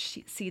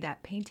to see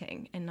that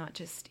painting and not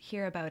just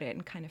hear about it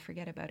and kind of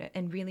forget about it,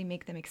 and really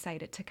make them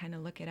excited to kind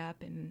of look it up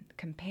and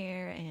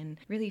compare and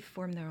really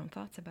form their own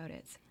thoughts about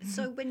it.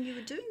 So when you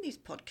were doing these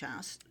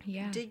podcasts,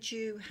 did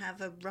you have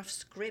a rough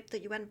script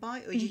that you went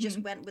by, or you just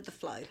went with the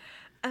flow?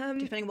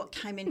 Depending on what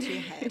came into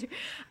your head.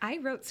 I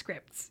wrote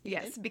scripts,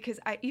 yes, because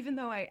even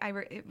though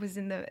it was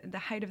in the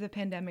height of the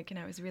pandemic and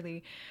I was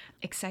really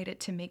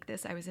excited to make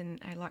this, I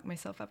locked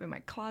myself up in my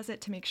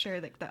closet to make sure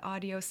that the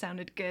audio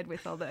sounded good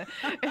with all the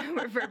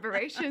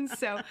reverberations.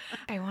 So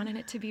I wanted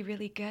it to be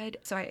really good.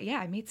 So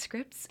I made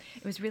scripts.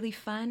 It was really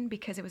fun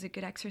because it was a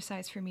good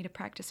exercise for me to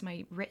practice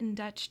my written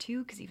Dutch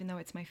too, because even though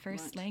it's my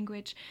first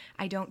language,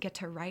 I don't get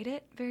to write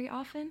it very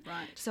often.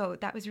 Right. So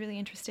that was really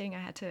interesting. I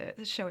had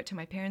to show it to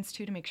my parents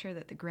too, to make sure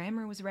that the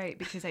grammar was right,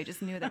 because I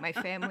just knew that my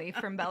family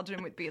from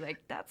Belgium would be like,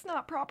 that's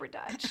not proper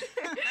Dutch.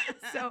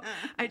 So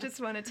I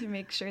just wanted to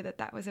make sure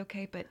that was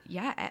okay. But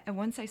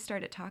once I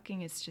started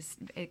talking,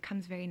 it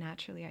comes very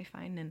naturally, I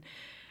find. And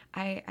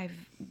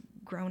I've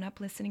grown up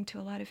listening to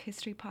a lot of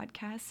history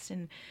podcasts,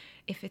 and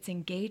if it's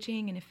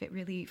engaging and if it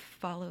really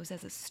follows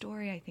as a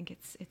story, I think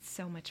it's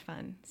so much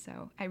fun.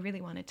 So I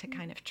really wanted to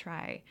kind of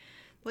try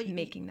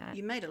making that.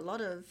 You made a lot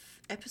of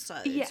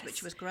episodes, yes.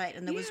 which was great.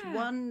 And there was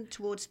one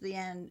towards the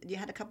end, you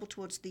had a couple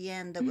towards the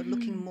end that were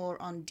looking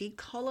more on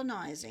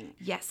decolonizing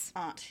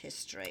art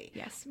history.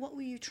 Yes. What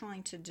were you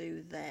trying to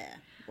do there?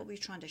 What were you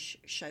trying to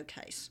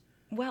showcase?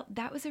 Well,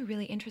 that was a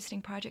really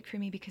interesting project for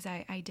me because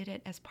I did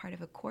it as part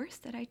of a course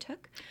that I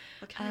took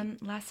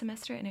last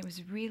semester, and it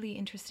was really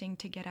interesting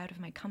to get out of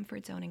my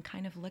comfort zone and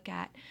kind of look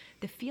at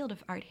the field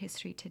of art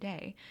history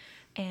today.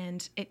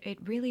 And it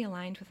really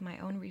aligned with my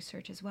own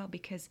research as well,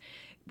 because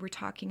we're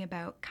talking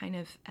about kind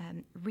of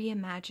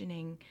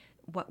reimagining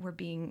what we're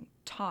being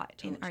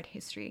taught in art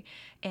history,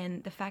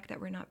 and the fact that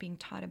we're not being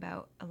taught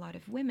about a lot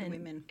of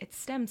women. It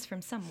stems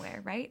from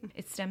somewhere, right?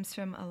 It stems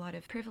from a lot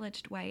of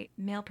privileged white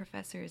male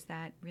professors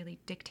that really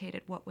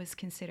dictated what was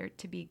considered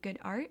to be good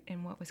art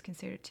and what was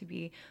considered to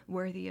be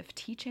worthy of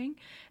teaching.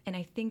 And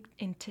I think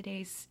in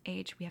today's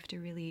age, we have to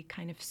really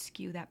kind of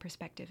skew that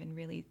perspective and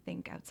really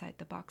think outside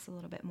the box a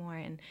little bit more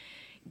and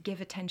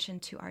give attention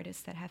to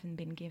artists that haven't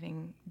been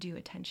giving due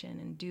attention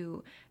and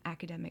due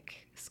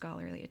academic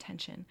scholarly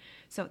attention.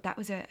 So that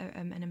was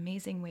an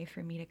amazing way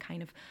for me to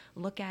kind of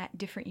look at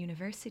different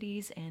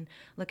universities and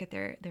look at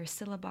their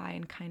syllabi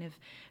and kind of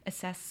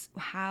assess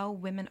how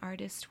women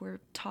artists were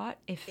taught,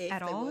 if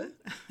at all.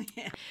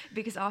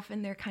 Because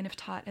often they're kind of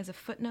taught as a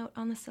footnote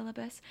on the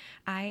syllabus.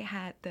 I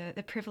had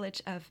the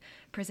privilege of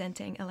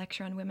presenting a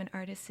lecture on women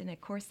artists in a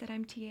course that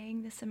I'm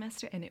TAing this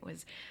semester, and it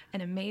was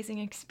an amazing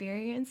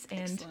experience.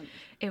 And Excellent.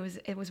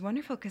 It was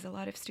wonderful because a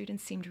lot of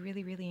students seemed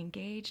really, really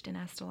engaged and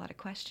asked a lot of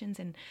questions.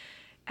 And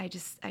I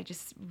just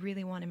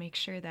really want to make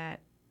sure that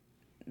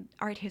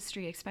art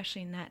history,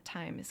 especially in that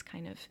time, is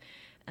kind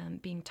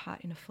of being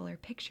taught in a fuller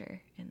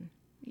picture. And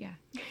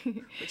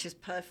which is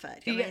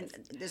perfect. I mean,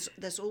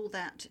 there's all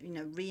that,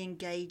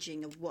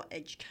 re-engaging of what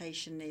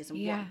education is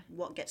and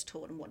what gets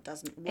taught and what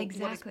doesn't.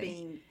 What is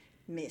being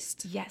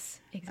missed. Yes,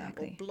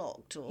 exactly. Or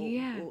blocked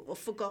or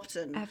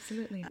forgotten.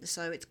 Absolutely.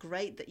 So it's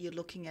great that you're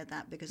looking at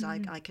that, because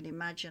I can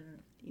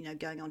imagine,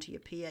 going on to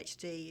your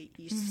PhD,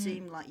 you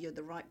seem like you're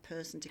the right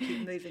person to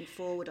keep moving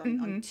forward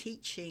on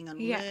teaching and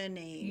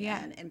learning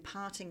and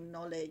imparting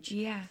knowledge.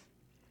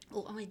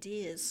 Or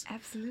ideas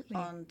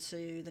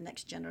onto the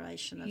next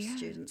generation of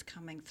students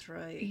coming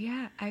through.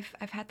 Yeah, I've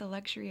had the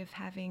luxury of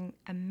having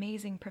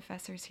amazing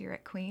professors here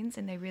at Queen's,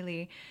 and they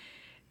really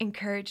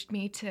encouraged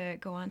me to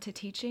go on to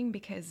teaching,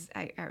 because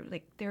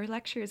there were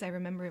lectures I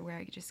remember where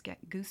I could just get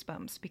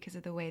goosebumps because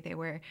of the way they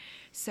were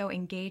so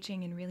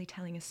engaging and really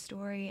telling a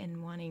story,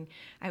 and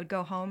I would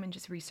go home and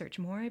just research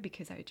more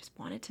because I just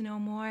wanted to know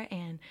more.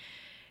 And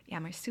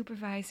my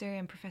supervisor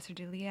and Professor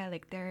Delia,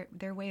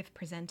 their way of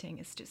presenting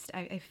is just,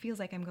 it feels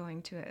like I'm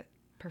going to a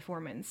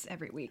performance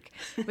every week,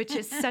 which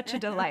is such a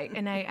delight.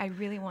 And I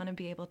really want to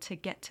be able to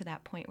get to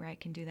that point where I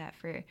can do that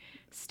for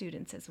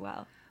students as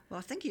well. Well,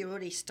 I think you're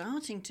already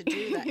starting to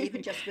do that,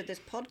 even just with this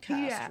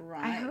podcast,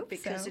 right? I hope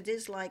because so. it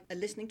is like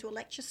listening to a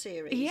lecture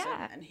series,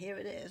 and here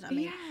it is. I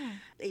mean,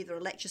 either a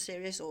lecture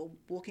series or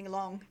walking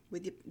along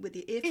with your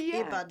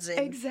earbuds in,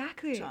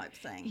 exactly, type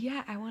thing.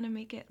 Yeah, I want to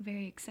make it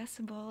very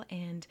accessible,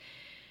 and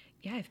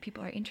if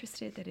people are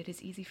interested, that it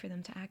is easy for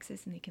them to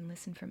access and they can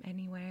listen from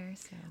anywhere.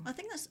 So I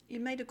think you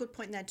made a good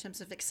point there in terms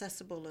of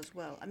accessible as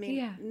well. I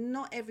mean,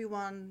 not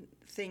everyone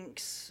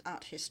thinks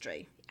art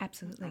history.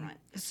 Absolutely. Right.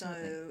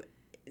 Absolutely. So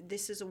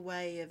this is a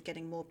way of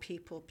getting more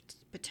people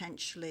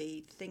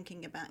potentially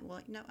thinking about,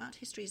 art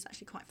history is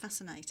actually quite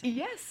fascinating.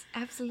 Yes,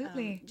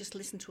 absolutely. Just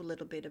listen to a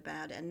little bit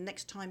about it, and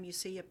next time you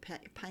see a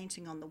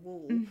painting on the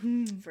wall,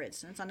 for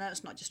instance, I know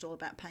it's not just all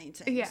about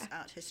paintings,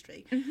 art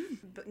history,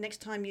 but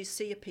next time you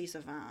see a piece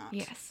of art,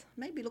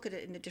 maybe look at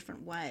it in a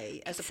different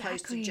way, as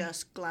opposed to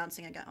just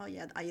glancing and go,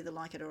 I either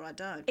like it or I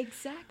don't.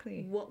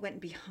 Exactly. What went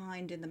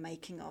behind in the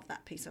making of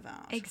that piece of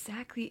art?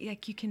 Exactly.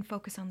 Like, you can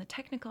focus on the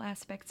technical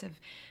aspects of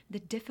the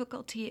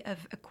difficulty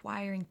of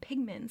acquiring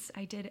pigments.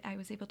 I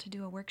was able to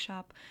do a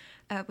workshop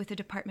with the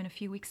department a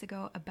few weeks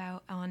ago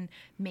on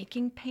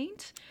making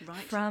paint.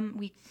 Right.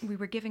 We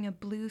were giving a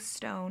blue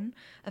stone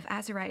of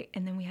azurite,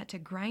 and then we had to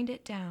grind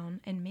it down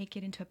and make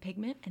it into a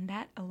pigment, and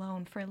that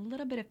alone for a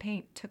little bit of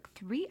paint took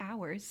 3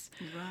 hours.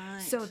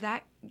 Right. So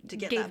that to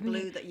get that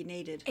blue that you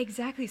needed.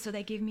 Exactly. So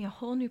that gave me a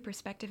whole new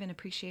perspective and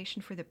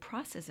appreciation for the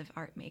process of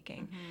art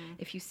making.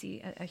 If you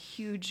see a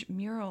huge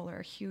mural or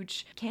a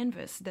huge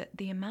canvas,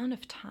 the amount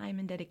of time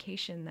and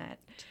dedication that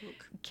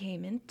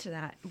came into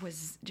that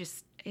was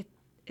just,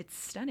 it's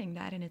stunning.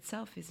 That in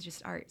itself is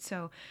just art.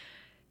 So,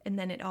 and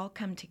then it all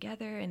come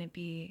together and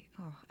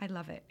I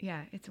love it.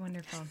 Yeah, it's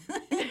wonderful.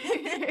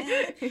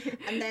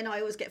 And then I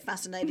always get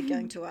fascinated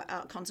going to our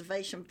art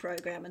conservation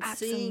program and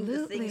seeing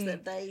the things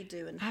that they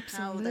do and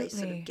how they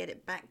sort of get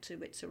it back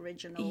to its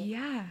original.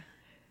 Yeah.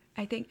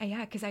 I think,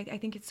 because I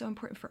think it's so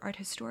important for art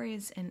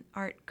historians and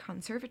art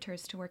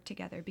conservators to work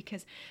together,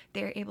 because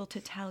they're able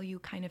to tell you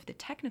kind of the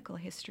technical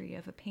history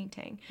of a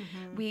painting.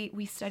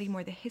 We study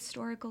more the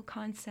historical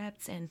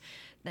concepts and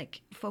like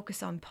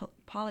focus on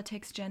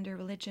politics, gender,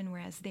 religion,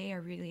 whereas they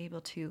are really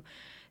able to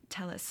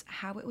tell us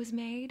how it was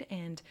made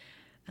and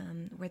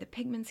where the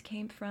pigments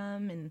came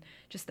from and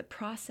just the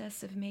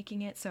process of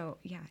making it. So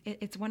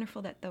it's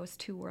wonderful that those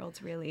two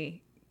worlds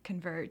really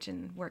converge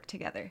and work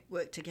together.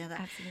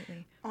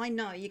 Absolutely. I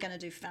know you're going to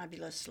do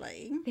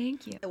fabulously.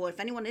 Thank you. Well, if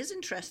anyone is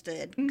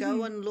interested,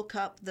 go and look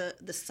up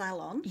the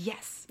Salon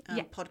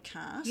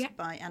podcast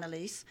by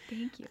Annelies.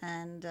 Thank you.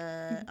 And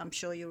I'm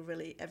sure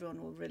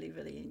everyone will really,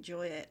 really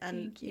enjoy it.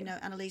 And, Thank you.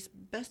 Annelies,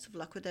 best of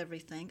luck with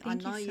everything.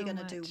 Thank I know you you're so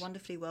going to do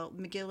wonderfully well.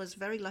 McGill is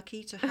very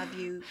lucky to have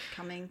you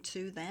coming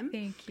to them.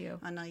 Thank you.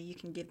 I know you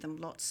can give them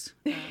lots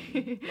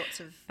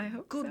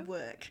of good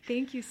work.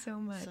 Thank you so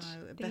much.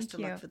 So best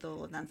of luck with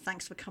all of them.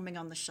 Thanks for coming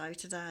on the show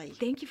today.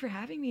 Thank you for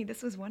having me.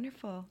 This was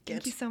wonderful. Good.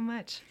 Thank you so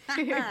much.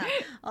 I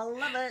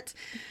love it.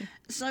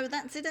 So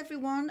that's it,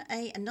 everyone.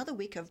 Another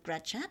week of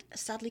Grad Chat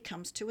sadly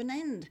comes to an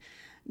end.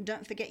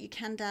 Don't forget you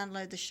can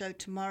download the show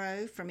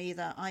tomorrow from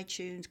either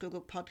iTunes,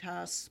 Google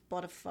Podcasts,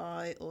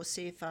 Spotify or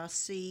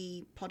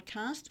CFRC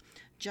podcast.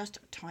 Just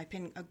type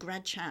in a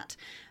Grad Chat.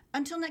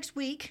 Until next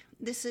week,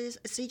 this is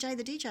CJ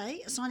the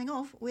DJ signing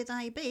off with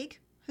a big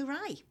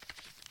hooray.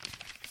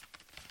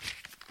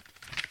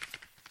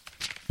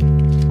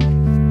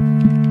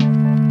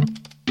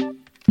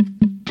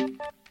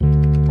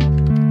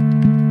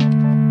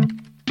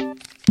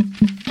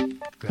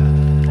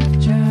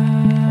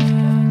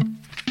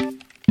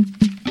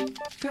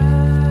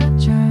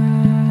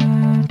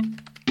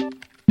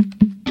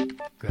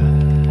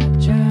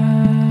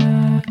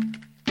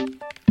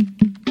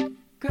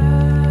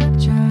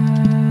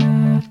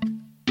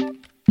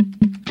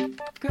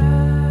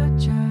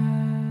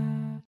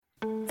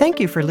 Thank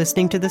you for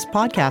listening to this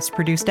podcast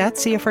produced at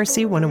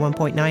CFRC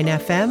 101.9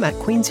 FM at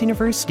Queen's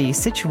University,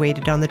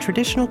 situated on the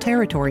traditional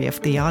territory of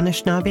the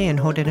Anishinaabe and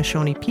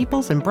Haudenosaunee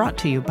peoples and brought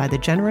to you by the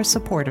generous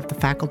support of the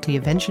Faculty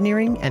of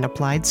Engineering and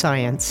Applied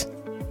Science.